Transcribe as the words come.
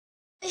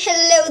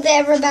Hello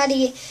there,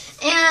 everybody,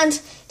 and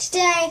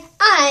today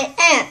I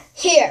am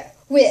here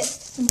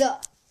with the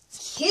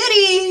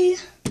kitty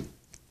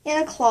in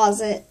a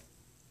closet.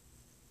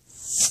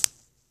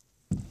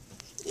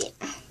 Yeah,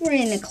 we're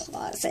in a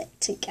closet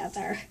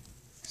together.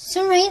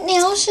 So right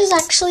now she's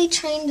actually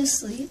trying to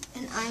sleep,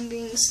 and I'm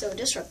being so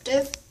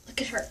disruptive. Look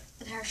at her.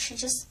 Look at her.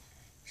 She's just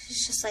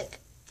like,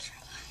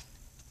 Caroline,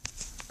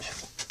 I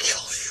will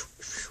kill you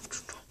if you do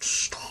not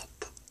stop.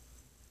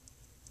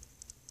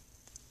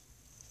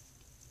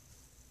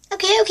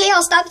 Okay,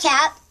 I'll stop,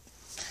 cat.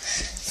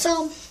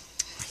 So,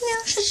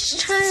 now she's just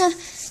trying to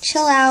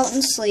chill out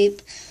and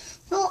sleep.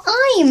 Well,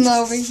 I'm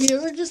over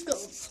here just going,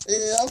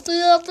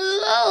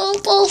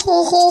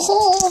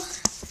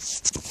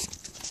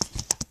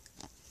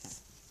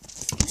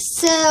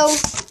 So,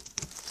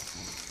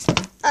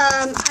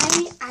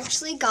 I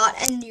actually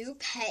got a new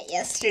pet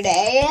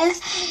yesterday.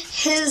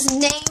 His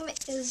name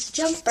is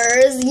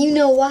Jumperz. You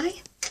know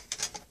why?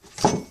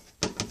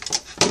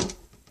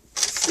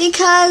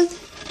 Because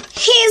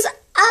he's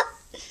up.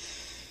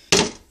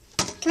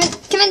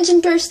 Come in,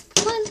 Jumperz.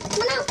 Come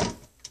on out.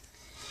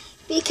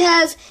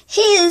 Because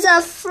he is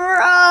a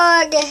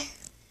frog.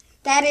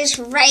 That is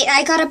right.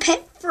 I got a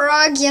pet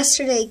frog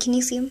yesterday. Can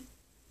you see him?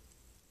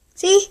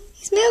 See?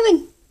 He's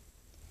moving.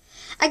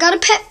 I got a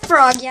pet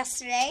frog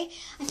yesterday.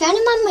 I found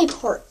him on my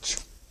porch.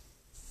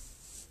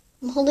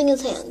 I'm holding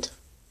his hand.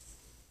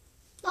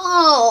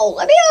 Oh,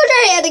 let me hold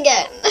your hand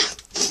again.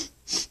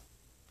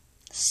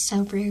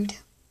 So rude.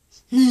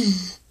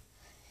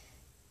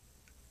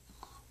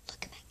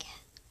 Look at my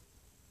cat.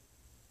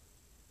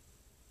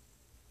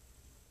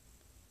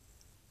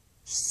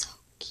 So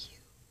cute.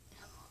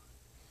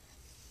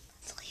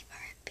 Let's leave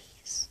her in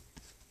peace.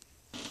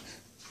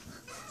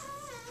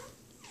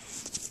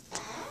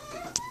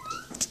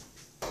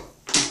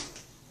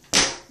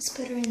 Let's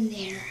put her in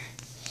there.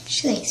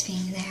 She likes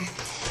being there.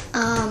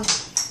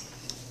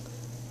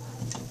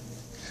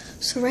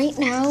 So right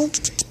now,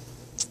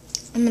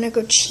 I'm gonna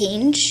go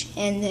change,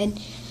 and then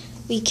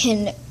we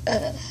can,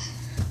 let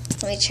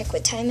me check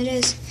what time it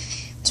is.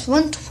 It's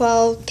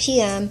 1:12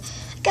 p.m.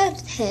 I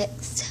got a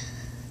text.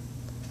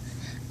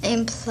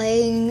 I'm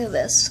playing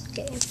this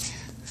game.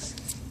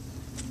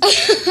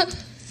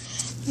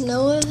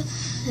 Noah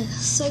is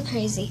so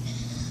crazy.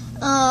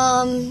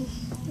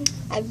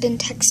 I've been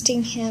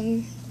texting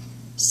him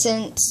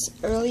since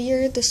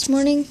earlier this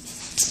morning.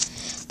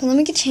 But let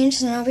me get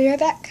changed and I'll be right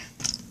back.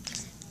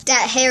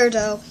 That hair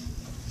though.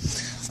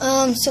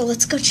 So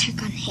let's go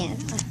check on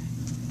Hannah.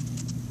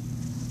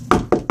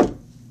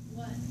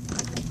 What?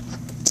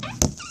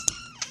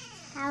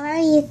 How are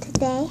you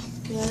today?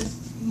 Good.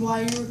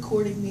 Why are you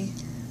recording me?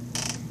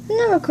 I'm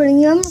not recording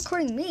you, I'm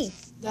recording me.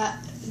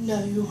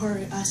 No, you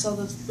heard. I saw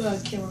the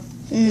camera.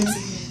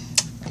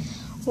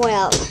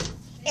 Well,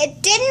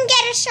 it didn't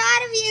get a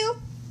shot of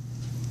you.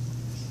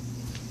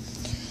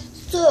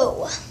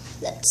 So,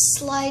 let's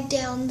slide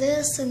down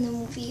this and then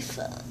we'll be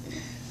fun.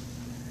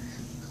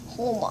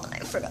 Hold on, I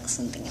forgot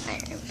something in my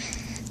room.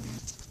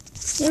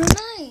 Never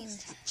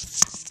mind.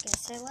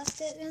 Guess I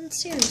left it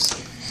downstairs.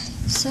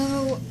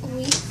 So,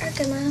 we are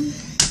gonna...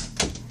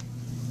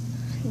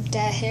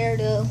 That hair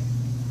though.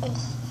 Ugh.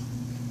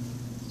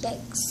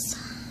 Yikes.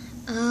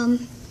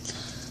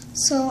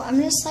 So I'm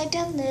gonna slide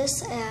down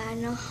this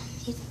and I'm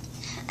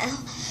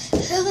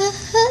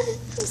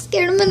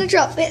scared I'm gonna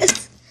drop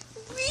it.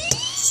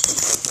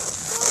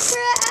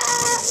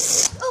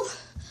 Oh,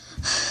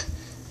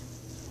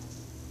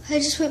 I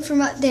just went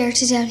from up there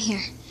to down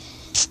here.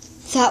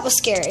 That was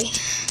scary.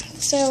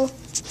 So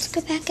let's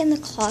go back in the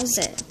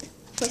closet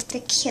with the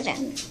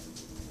kitten.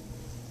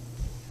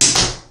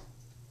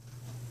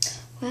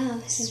 Wow,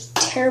 this is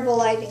terrible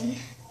lighting.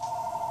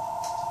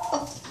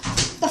 Oh,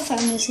 the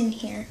phone is in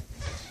here.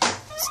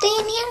 Stay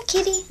in here,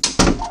 kitty.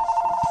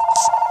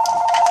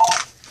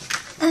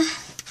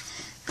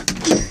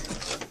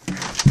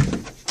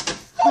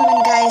 Hold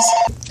on, guys.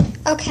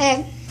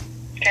 Okay.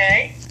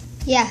 Okay.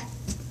 Yeah.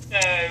 So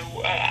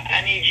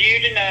I need you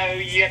to know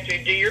you have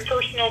to do your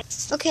personal.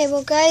 Okay,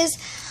 well, guys,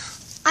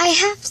 I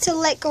have to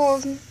let go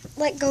of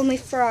my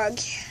frog.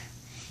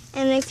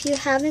 And if you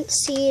haven't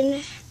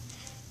seen,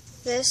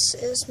 this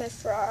is my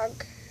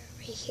frog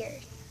right here.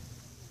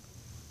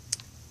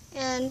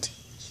 And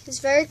he's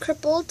very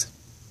crippled,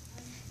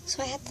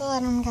 so I had to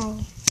let him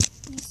go.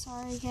 I'm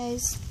sorry,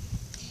 guys.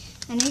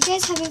 I know you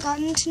guys haven't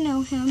gotten to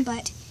know him,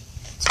 but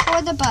it's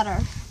for the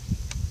butter.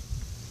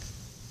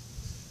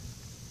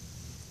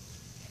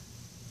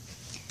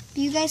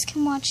 But you guys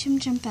can watch him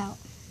jump out.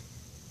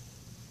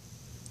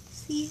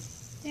 See,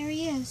 there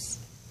he is.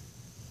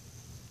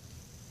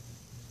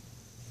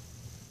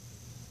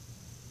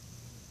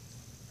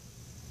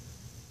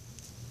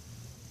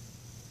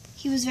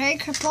 He was very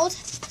crippled,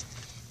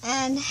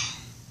 and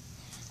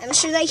I'm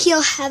sure that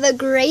he'll have a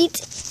great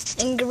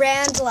and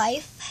grand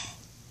life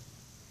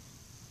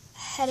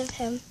ahead of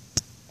him.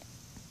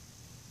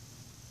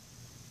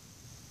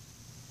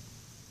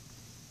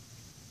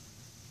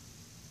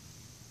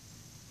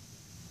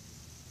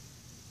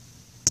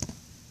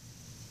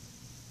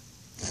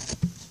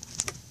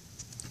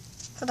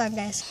 Hold on,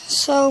 guys.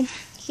 So,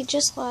 he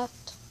just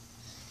left.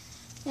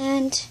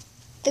 And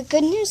the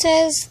good news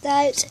is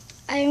that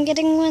I am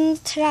getting one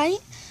tonight.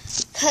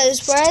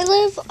 Because where I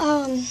live,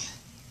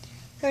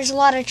 there's a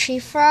lot of tree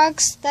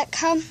frogs that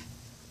come.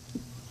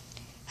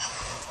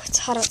 It's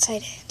hot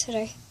outside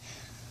today.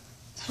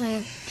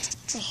 My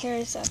hair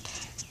is up.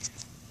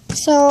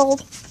 So,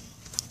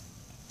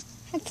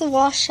 I have to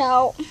wash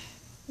out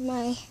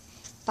my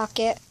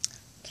bucket.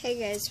 Okay,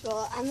 guys,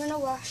 well, I'm going to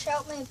wash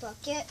out my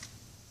bucket.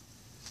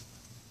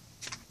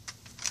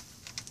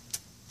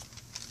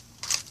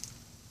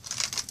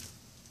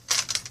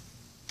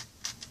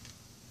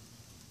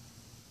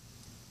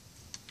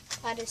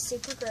 That is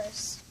super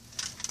gross.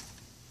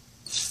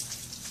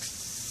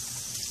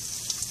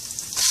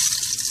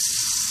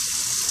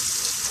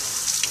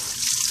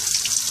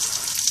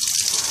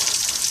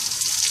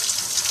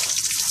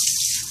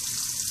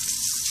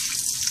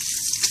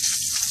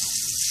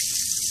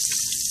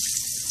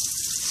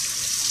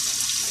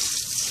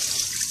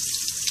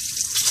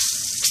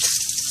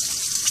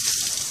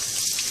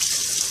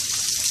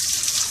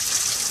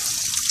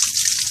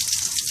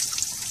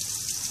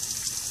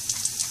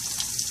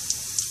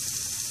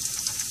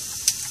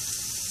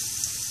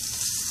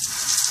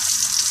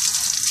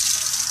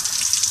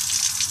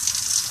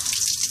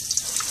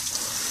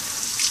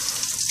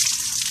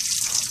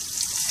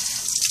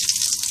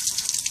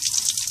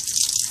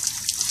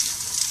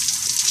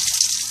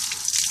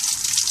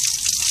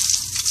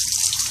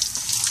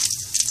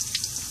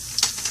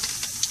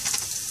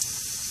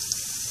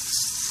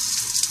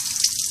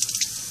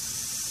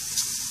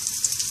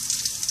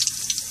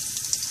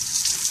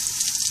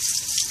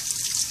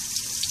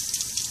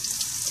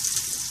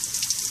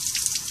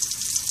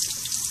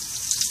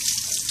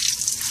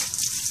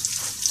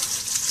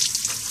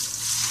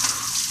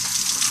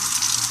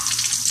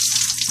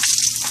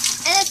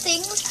 And the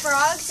thing with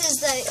frogs is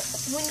that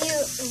when you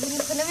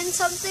put them in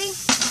something, and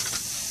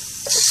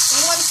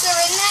once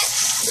they're in that,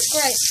 it's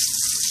great.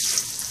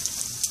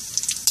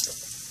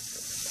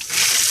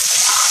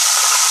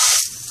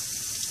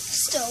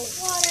 Still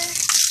water.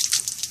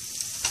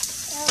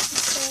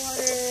 Still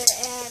water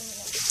and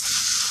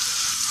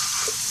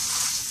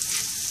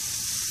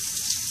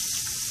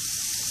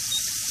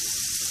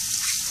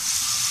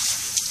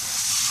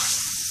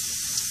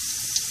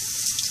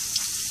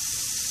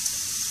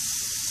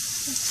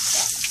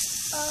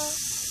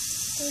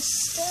this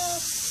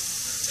stuff.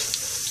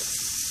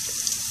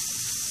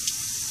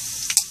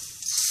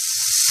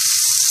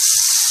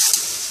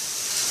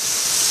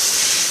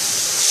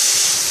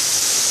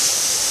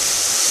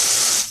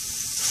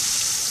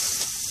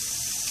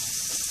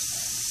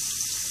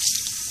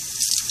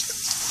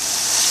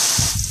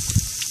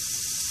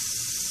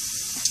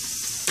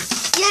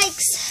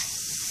 Yikes.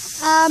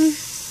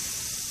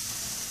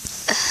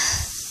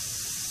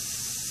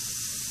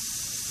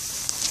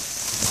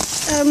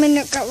 Oh, my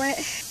note got wet.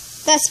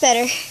 That's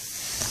better.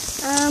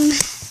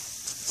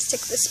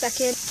 Stick this back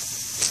in.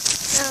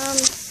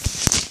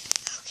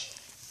 Okay.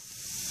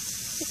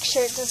 Make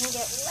sure it doesn't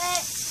get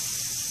wet.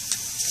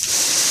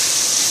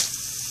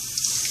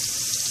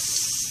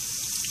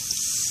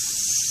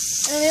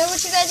 And I know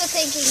what you guys are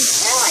thinking.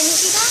 Caroline, if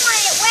you don't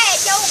want it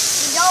wet, don't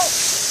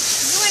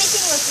do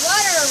anything with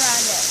water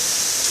around it.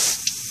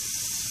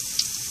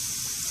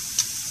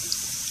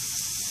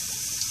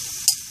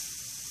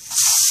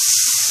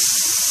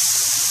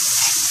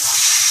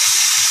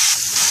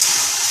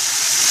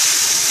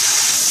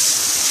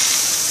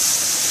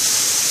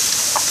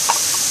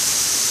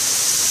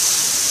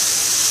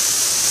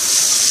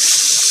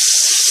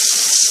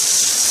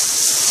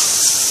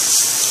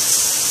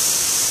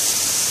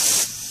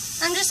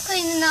 I'm just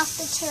cleaning off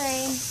the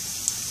terrain.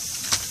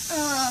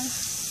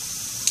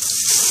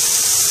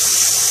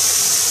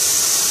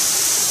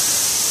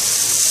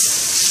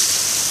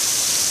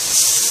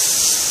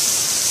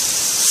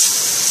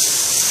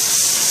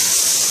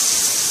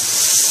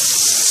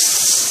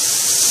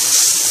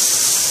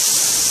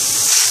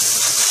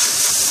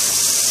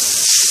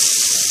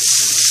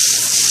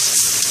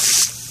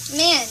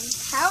 Man,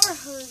 power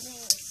hosing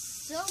is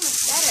so much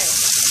better.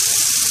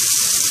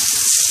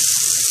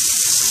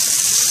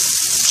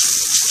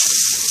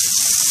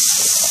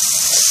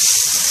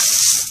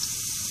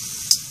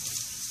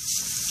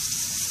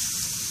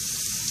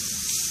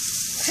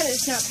 But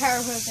it's not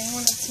power hosing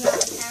when it's not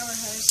a power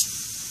hose.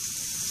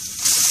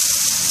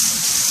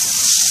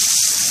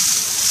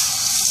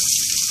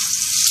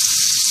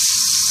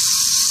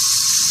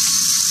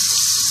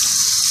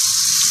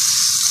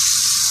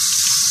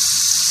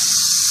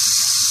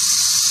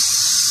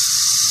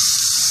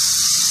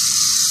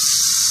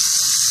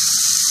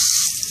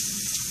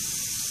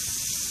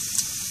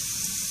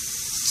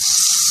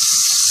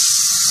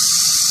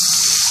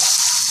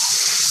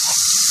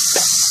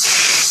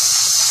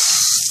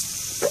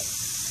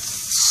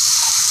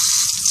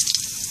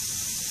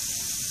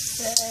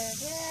 That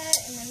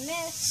and a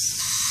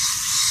mist.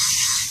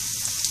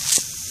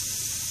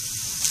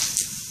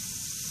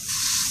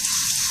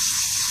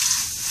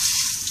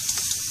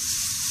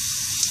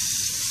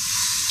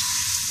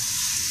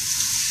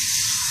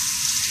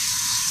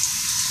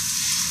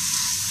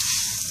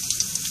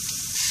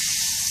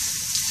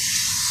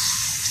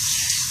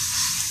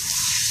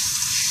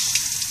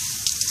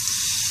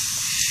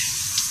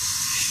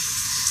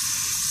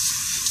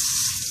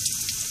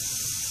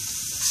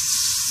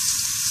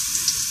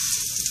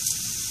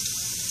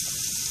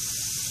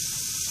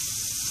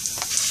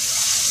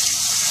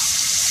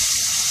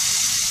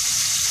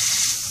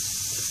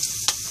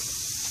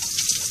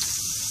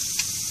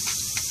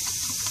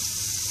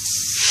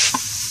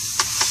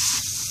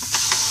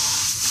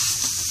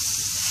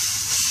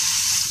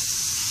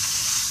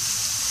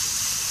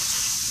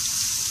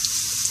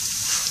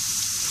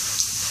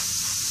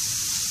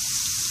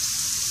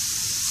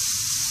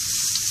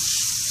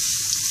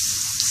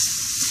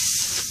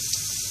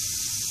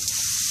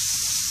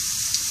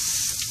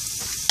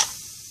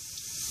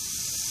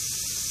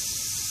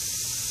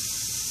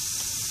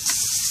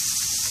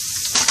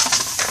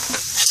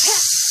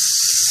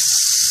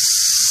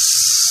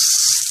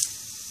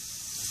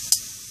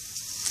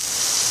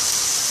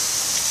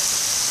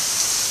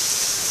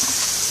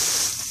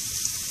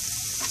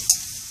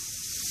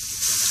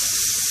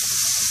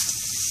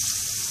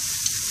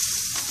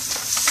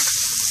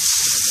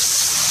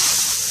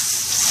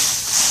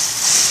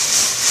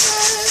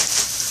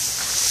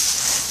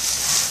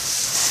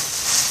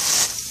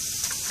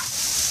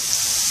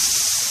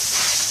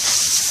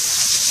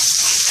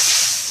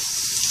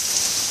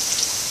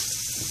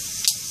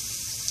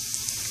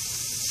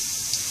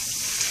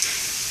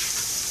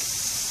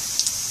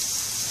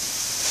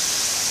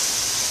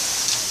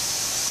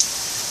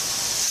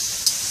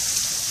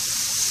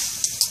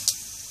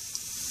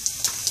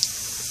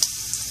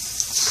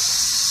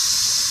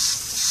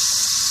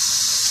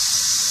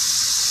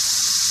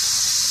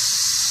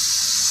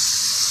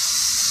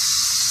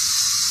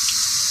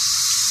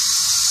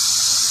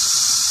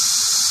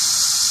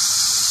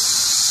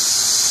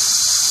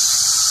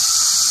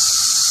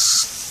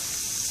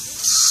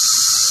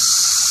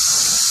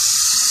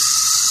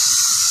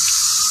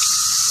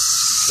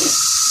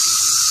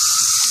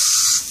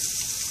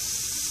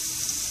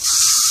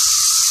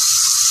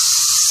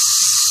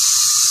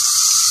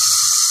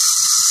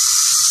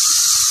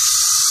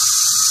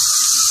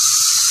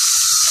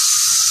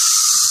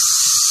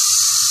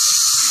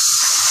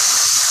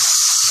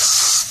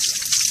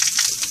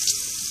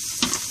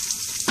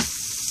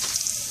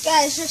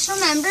 Guys, just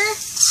remember,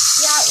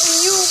 when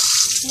you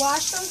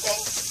wash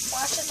something,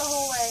 wash it the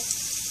whole way.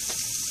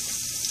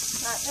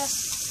 Not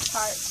just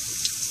parts.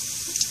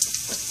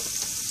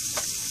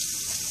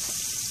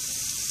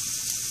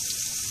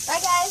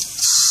 Bye,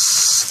 guys.